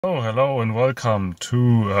Oh, hello and welcome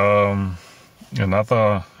to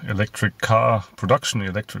another electric car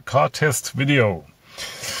test video.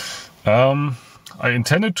 I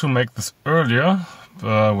intended to make this earlier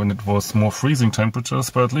when it was more freezing temperatures,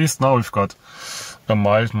 but at least now we've got a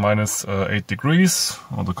mild minus 8 degrees.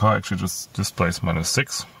 Or the car actually just displays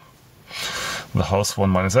 -6. The house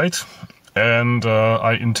one -8. And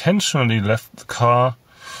I intentionally left the car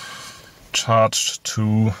charged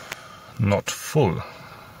to not full.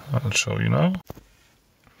 I'll show you now.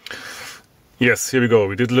 Yes, here we go.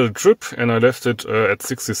 We did a little trip and I left it at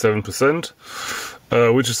 67%,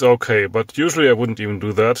 which is okay. But usually I wouldn't even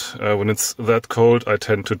do that. When it's that cold, I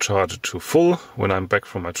tend to charge it to full when I'm back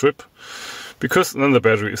from my trip, because then the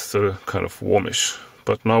battery is still kind of warmish.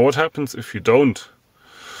 But now what happens if you don't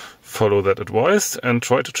follow that advice and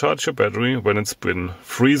try to charge your battery when it's been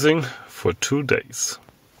freezing for 2 days?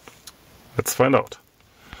 Let's find out.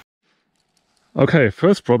 Okay,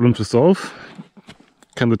 first problem to solve.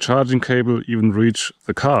 Can the charging cable even reach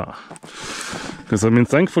the car? Because, I mean,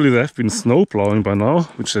 thankfully there have been snow plowing by now,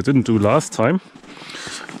 which they didn't do last time.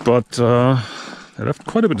 But they left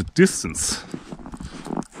quite a bit of distance.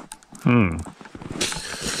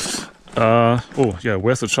 Oh, yeah,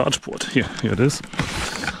 where's the charge port? Here it is.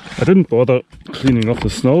 I didn't bother cleaning off the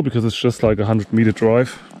snow because it's just like a 100-meter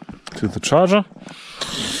drive to the charger.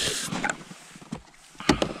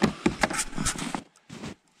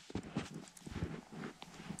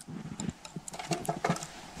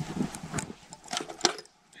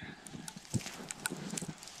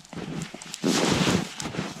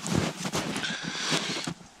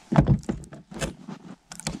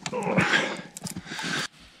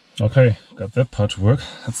 Okay, got that part to work.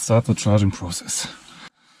 Let's start the charging process.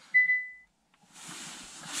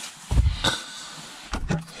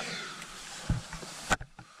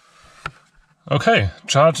 Okay,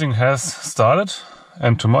 charging has started,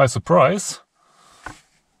 and to my surprise,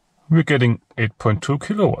 we're getting 8.2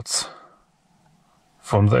 kilowatts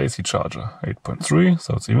from the AC charger. 8.3,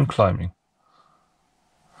 so it's even climbing.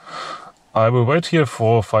 I will wait here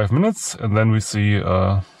for 5 minutes and then we see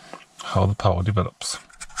how the power develops.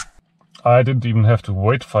 I didn't even have to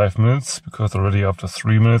wait 5 minutes, because already after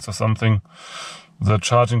 3 minutes or something, the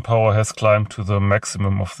charging power has climbed to the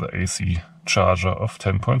maximum of the AC charger of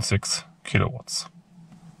 10.6 kilowatts.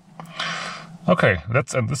 Okay,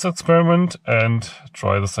 let's end this experiment and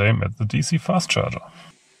try the same at the DC fast charger.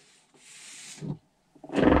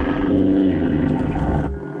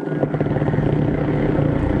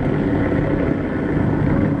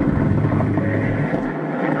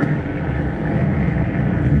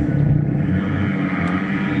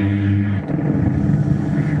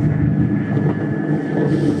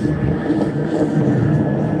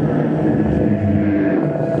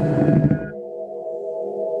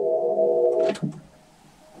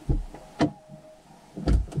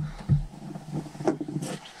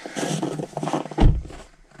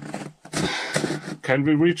 Can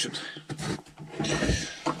we reach it?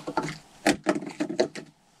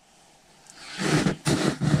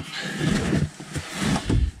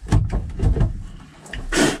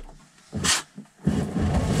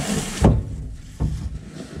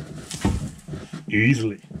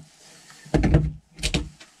 Easily.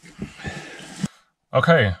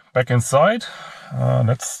 Okay, back inside.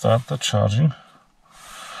 Let's start the charging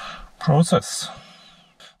process.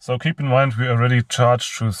 So keep in mind we already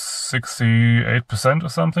charged to 68% or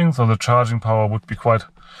something, so the charging power would be quite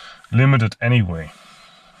limited anyway.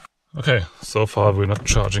 Okay, so far we're not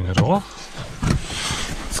charging at all.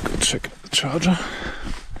 Let's go check the charger.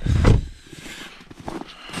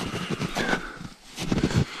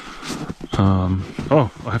 Oh,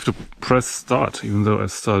 I have to press start, even though I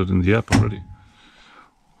started in the app already.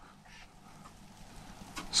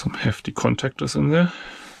 Some hefty contactors in there.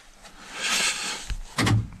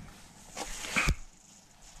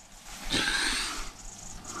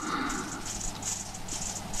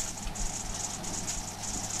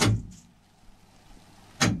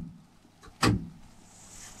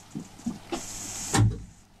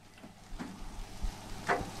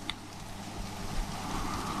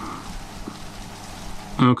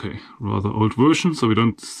 Okay, rather old version, so we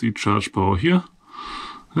don't see charge power here.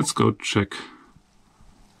 Let's go check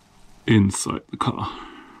inside the car.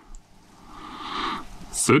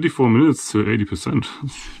 34 minutes to 80%.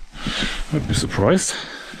 I'd be surprised.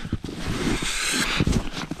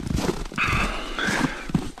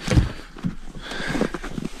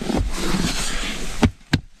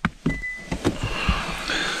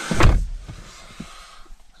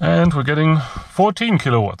 And we're getting 14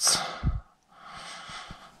 kilowatts.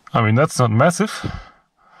 I mean, that's not massive,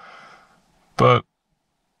 but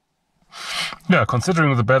Yeah,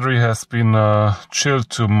 considering the battery has been chilled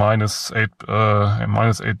to minus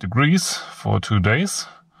 8 degrees for 2 days,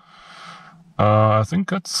 I think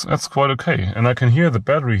that's quite okay. And I can hear the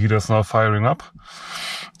battery heaters now firing up,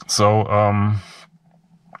 so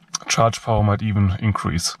charge power might even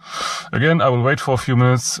increase. Again, I will wait for a few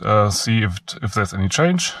minutes, see if there's any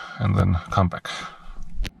change, and then come back.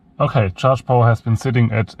 Okay, charge power has been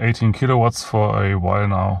sitting at 18 kilowatts for a while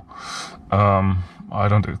now. I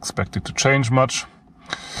don't expect it to change much.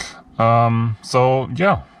 So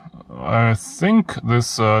yeah, I think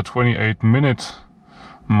this 28-minute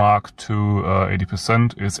mark to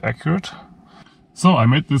 80% is accurate. So I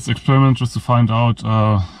made this experiment just to find out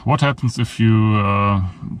what happens if you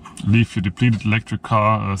leave your depleted electric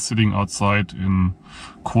car sitting outside in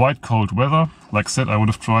quite cold weather. Like I said, I would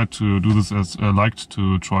have tried to do this liked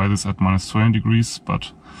to try this at minus 20 degrees,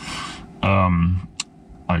 but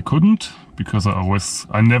I couldn't, because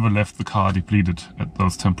I never left the car depleted at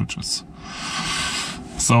those temperatures.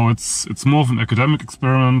 So it's more of an academic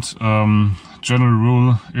experiment. General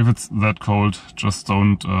rule, if it's that cold, just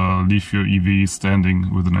don't leave your EV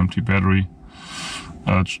standing with an empty battery.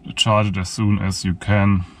 Charge it as soon as you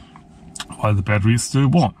can while the battery is still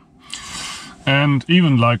warm. And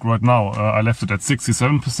even like right now, I left it at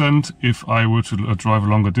 67%. If I were to drive a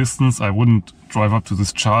longer distance, I wouldn't drive up to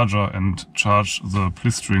this charger and charge the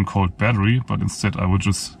blistering cold battery, but instead I would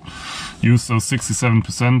just use those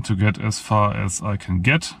 67% to get as far as I can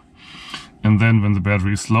get. And then when the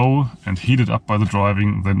battery is low and heated up by the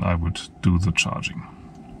driving, then I would do the charging.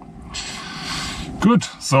 Good,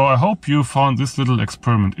 so I hope you found this little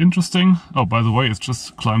experiment interesting. Oh, by the way, it's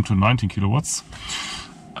just climbed to 19 kilowatts.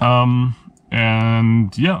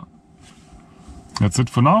 And yeah, that's it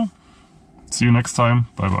for now. See you next time.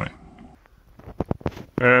 Bye bye.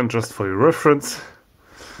 And just for your reference,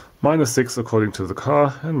 minus 6 according to the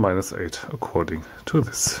car and minus 8 according to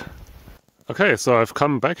this. Okay, so I've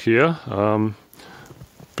come back here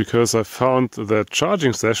because I found that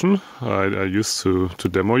charging session I used to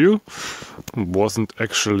demo you wasn't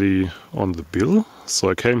actually on the bill. So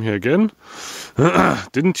I came here again,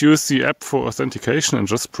 didn't use the app for authentication and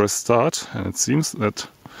just press start. And it seems that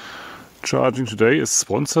charging today is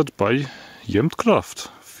sponsored by Jämtkraft.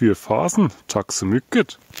 4 Phasen, tack så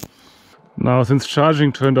mycket. Now, since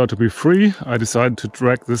charging turned out to be free, I decided to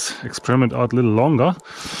drag this experiment out a little longer.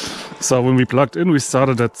 So when we plugged in, we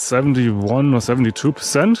started at 71 or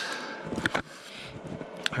 72%.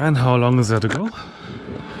 And how long is there to go?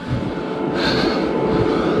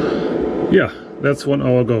 Yeah, that's 1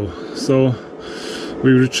 hour ago. So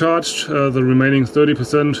we recharged the remaining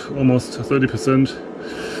 30%, almost 30%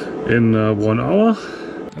 in 1 hour.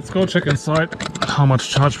 Let's go check inside how much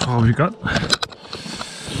charge power we got.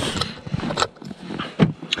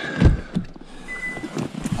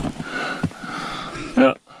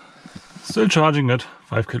 Yeah, still charging at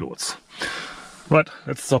 5 kilowatts. Right,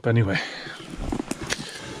 let's stop anyway.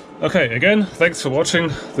 Okay, again, thanks for watching.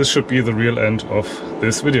 This should be the real end of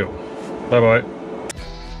this video. Bye bye.